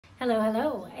Hello,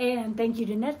 hello, and thank you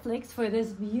to Netflix for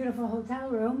this beautiful hotel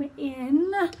room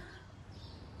in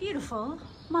beautiful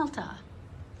Malta.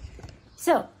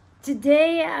 So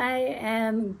today I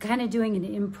am kind of doing an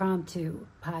impromptu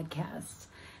podcast.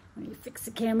 Let me fix the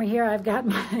camera here. I've got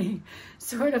my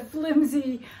sort of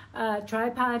flimsy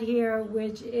tripod here,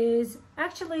 which is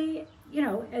actually, you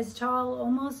know, as tall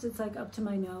almost, it's like up to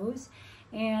my nose.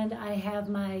 And I have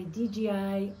my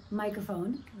DGI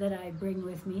microphone that I bring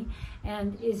with me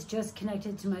and is just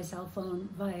connected to my cell phone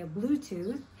via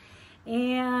Bluetooth.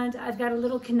 And I've got a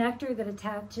little connector that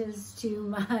attaches to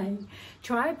my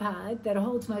tripod that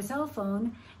holds my cell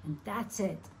phone, and that's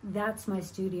it. That's my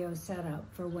studio setup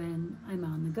for when I'm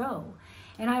on the go.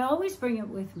 And I always bring it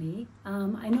with me.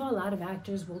 I know a lot of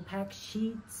actors will pack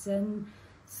sheets and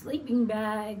sleeping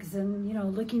bags and, you know,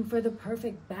 looking for the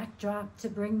perfect backdrop to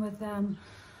bring with them.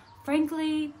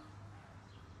 Frankly,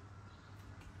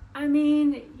 I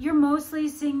mean, you're mostly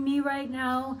seeing me right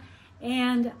now,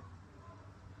 and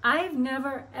I've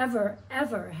never, ever,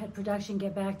 ever had production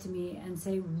get back to me and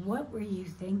say, what were you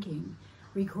thinking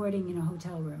recording in a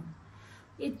hotel room?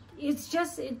 It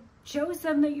shows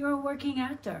them that you're a working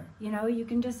actor. You know, you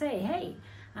can just say, hey,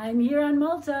 I'm here on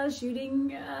Malta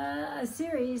shooting a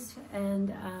series,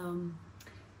 and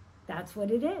that's what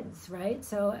it is, right?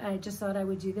 So I just thought I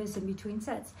would do this in between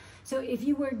sets. So if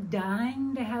you were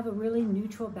dying to have a really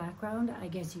neutral background, I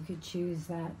guess you could choose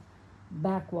that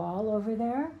back wall over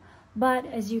there. But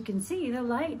as you can see, the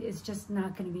light is just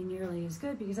not going to be nearly as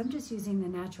good because I'm just using the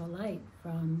natural light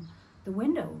from the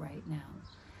window right now.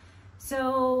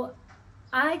 So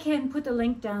I can put the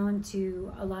link down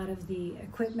to a lot of the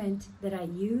equipment that I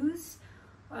use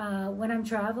when I'm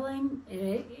traveling.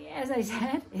 As I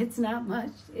said, it's not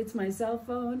much. It's my cell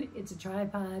phone, it's a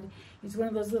tripod, it's one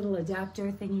of those little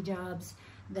adapter thingy jobs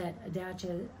that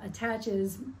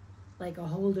attaches like a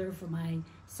holder for my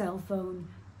cell phone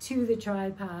to the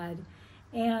tripod,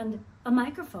 and a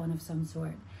microphone of some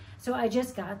sort. So I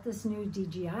just got this new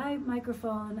DGI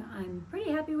microphone. I'm pretty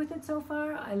happy with it so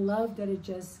far. I love that it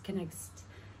just connects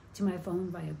to my phone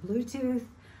via Bluetooth.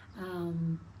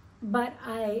 But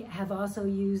I have also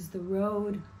used the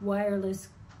Rode Wireless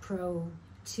Pro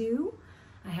 2.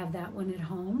 I have that one at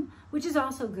home, which is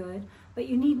also good, but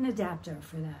you need an adapter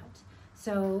for that.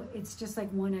 So it's just like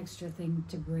one extra thing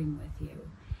to bring with you.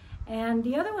 And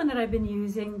the other one that I've been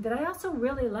using that I also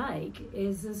really like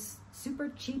is this super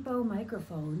cheapo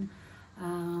microphone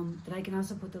that I can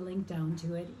also put the link down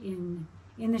to it in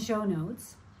the show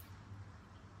notes.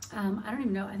 I don't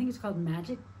even know, I think it's called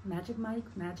Magic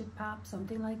Mic, Magic Pop,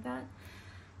 something like that.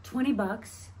 20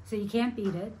 bucks, so you can't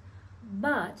beat it.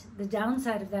 But the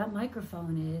downside of that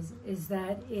microphone is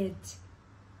that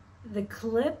the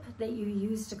clip that you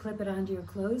use to clip it onto your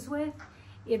clothes with,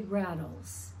 it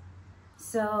rattles.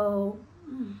 So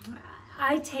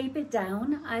I tape it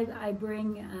down. I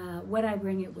bring when I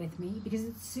bring it with me because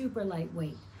it's super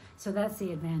lightweight. So that's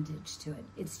the advantage to it.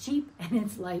 It's cheap and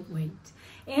it's lightweight.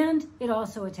 And it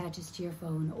also attaches to your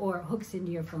phone or hooks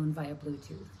into your phone via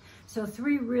Bluetooth. So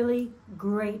 3 really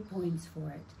great points for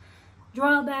it.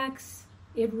 Drawbacks,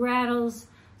 it rattles.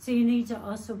 So you need to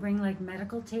also bring like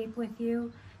medical tape with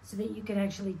you so that you can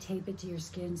actually tape it to your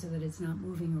skin so that it's not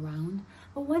moving around.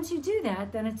 But once you do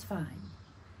that, then it's fine.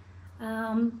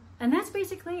 And that's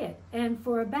basically it. And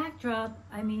for a backdrop,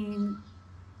 I mean,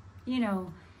 you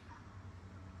know,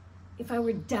 if I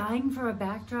were dying for a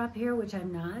backdrop here, which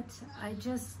I'm not, I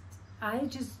just,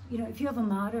 you know, if you have a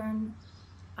modern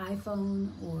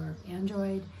iPhone or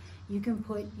Android, you can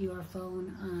put your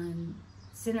phone on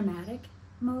cinematic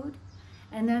mode,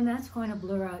 and then that's going to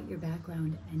blur out your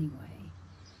background anyway.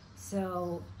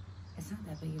 So it's not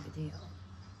that big of a deal,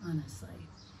 honestly.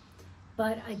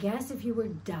 But I guess if you were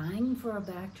dying for a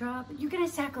backdrop, you're going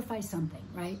to sacrifice something,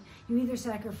 right? You either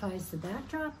sacrifice the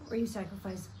backdrop or you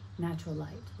sacrifice natural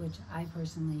light, which I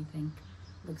personally think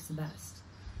looks the best.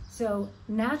 So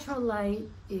natural light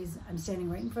is, I'm standing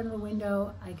right in front of the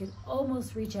window. I could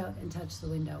almost reach out and touch the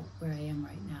window where I am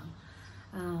right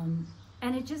now.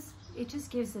 And it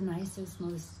just gives the nicest,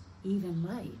 most even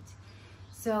light.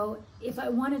 So if I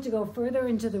wanted to go further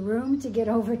into the room to get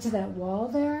over to that wall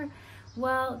there,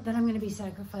 well, then I'm going to be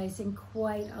sacrificing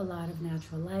quite a lot of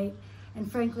natural light. And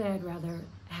frankly, I'd rather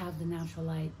have the natural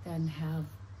light than have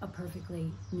a perfectly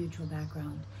neutral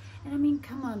background. And I mean,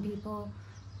 come on, people.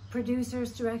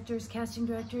 Producers, directors, casting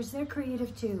directors, they're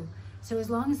creative too. So as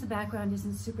long as the background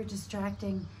isn't super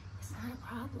distracting, it's not a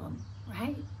problem,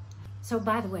 right? So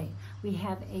by the way, we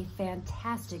have a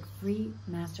fantastic free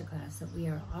masterclass that we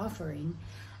are offering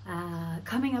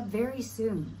coming up very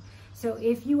soon. So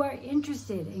if you are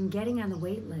interested in getting on the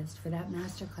wait list for that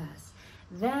masterclass,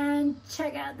 then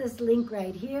check out this link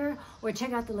right here, or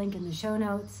check out the link in the show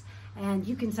notes, and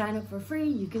you can sign up for free,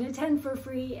 you can attend for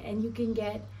free, and you can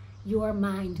get your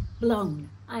mind blown.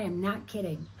 I am not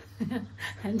kidding.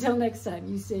 Until next time,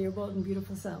 you stay your bold and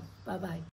beautiful self. Bye-bye.